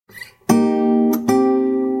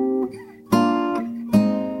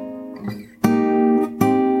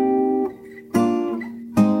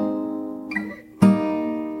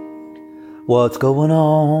What's going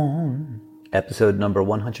on? Episode number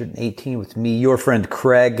 118 with me, your friend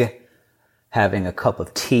Craig, having a cup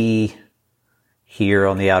of tea here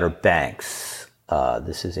on the Outer Banks.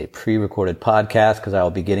 This is a pre-recorded podcast because I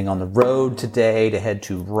will be getting on the road today to head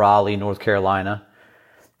to Raleigh, North Carolina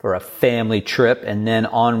for a family trip and then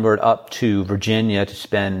onward up to Virginia to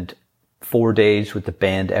spend 4 days with the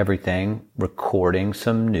band Everything recording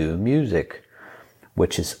some new music,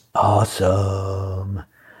 which is awesome.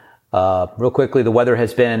 Real quickly, the weather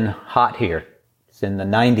has been hot here. It's in the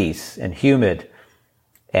 90s and humid,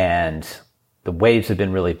 and the waves have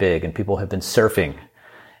been really big, and people have been surfing.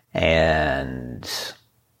 And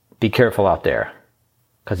be careful out there,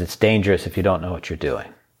 because it's dangerous if you don't know what you're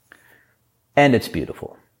doing. And it's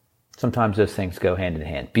beautiful. Sometimes those things go hand in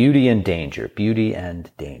hand. Beauty and danger. Beauty and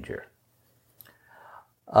danger.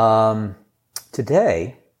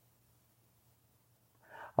 Today,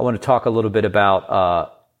 I want to talk a little bit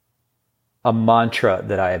about a mantra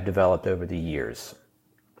that I have developed over the years.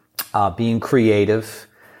 Being creative,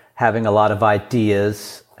 having a lot of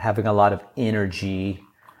ideas, having a lot of energy,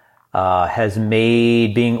 has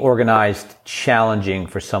made being organized challenging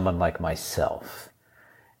for someone like myself.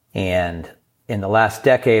 And in the last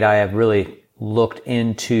decade, I have really looked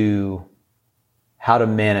into how to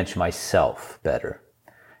manage myself better,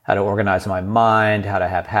 how to organize my mind, how to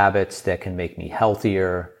have habits that can make me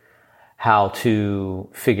healthier, how to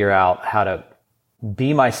figure out how to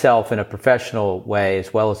be myself in a professional way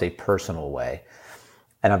as well as a personal way.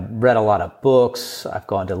 And I've read a lot of books. I've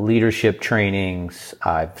gone to leadership trainings.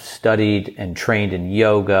 I've studied and trained in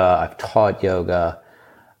yoga. I've taught yoga.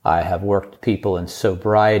 I have worked with people in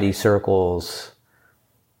sobriety circles.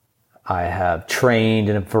 I have trained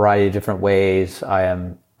in a variety of different ways. I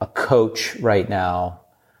am a coach right now.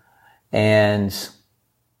 And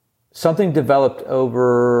something developed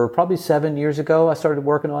over probably 7 years ago. I started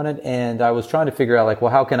working on it, and I was trying to figure out,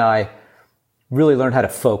 how can I really learn how to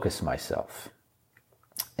focus myself?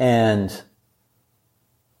 And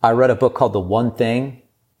I read a book called The One Thing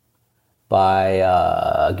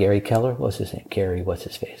by Gary Keller. What's his name? Gary, what's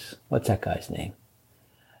his face? What's that guy's name?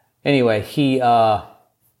 Anyway, he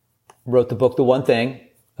wrote the book The One Thing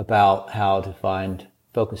about how to find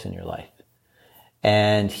focus in your life.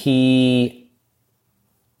 And he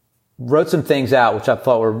wrote some things out which I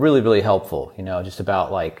thought were really, really helpful, just about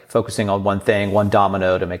focusing on one thing, one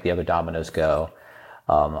domino to make the other dominoes go.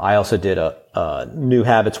 I also did a new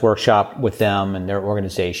habits workshop with them and their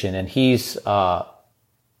organization, and he's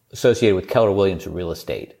associated with Keller Williams Real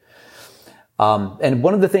Estate. And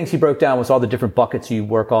one of the things he broke down was all the different buckets you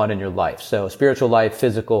work on in your life. So spiritual life,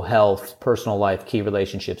 physical health, personal life, key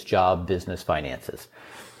relationships, job, business, finances.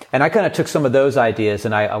 And I kind of took some of those ideas,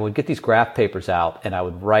 and I would get these graph papers out, and I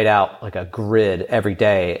would write out a grid every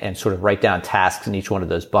day and sort of write down tasks in each one of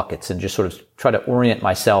those buckets and just sort of try to orient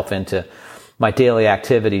myself into my daily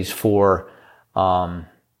activities for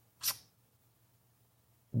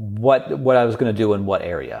what I was going to do in what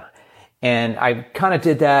area. And I kind of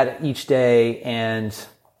did that each day, and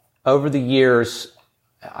over the years,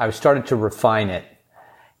 I started to refine it.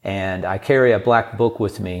 And I carry a black book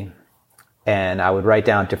with me, and I would write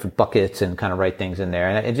down different buckets and kind of write things in there.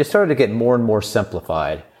 And it just started to get more and more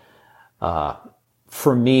simplified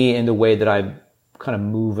for me in the way that I kind of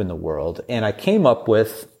move in the world. And I came up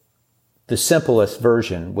with the simplest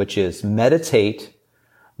version, which is meditate,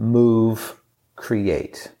 move,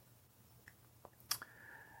 create.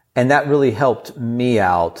 And that really helped me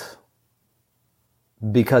out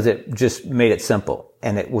because it just made it simple.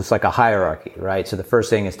 And it was like a hierarchy, right? So the first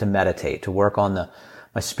thing is to meditate, to work on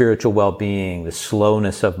my spiritual well-being, the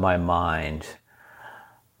slowness of my mind,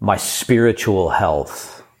 my spiritual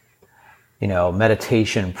health,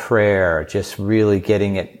 meditation, prayer, just really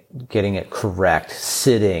getting it correct,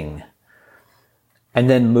 sitting, and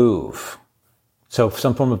then move. So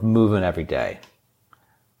some form of movement every day.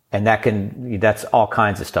 And that's all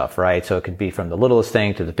kinds of stuff, right? So it can be from the littlest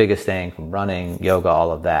thing to the biggest thing, from running, yoga,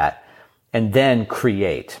 all of that. And then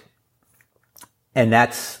create. And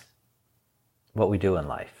that's what we do in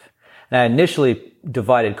life. And I initially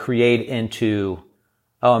divided create into,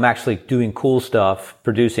 I'm actually doing cool stuff,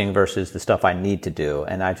 producing versus the stuff I need to do.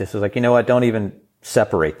 And I just was like, don't even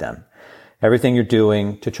separate them. Everything you're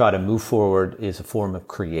doing to try to move forward is a form of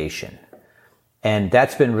creation. And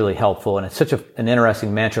that's been really helpful. And it's such an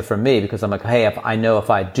interesting mantra for me because I'm like, hey, if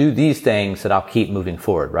I do these things, that I'll keep moving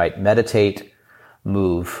forward, right? Meditate,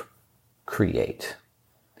 move, create.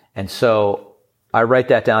 And so I write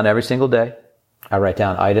that down every single day. I write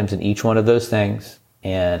down items in each one of those things,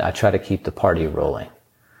 and I try to keep the party rolling.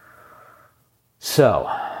 So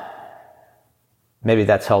maybe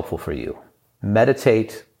that's helpful for you.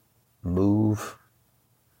 Meditate, move,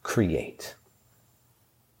 create.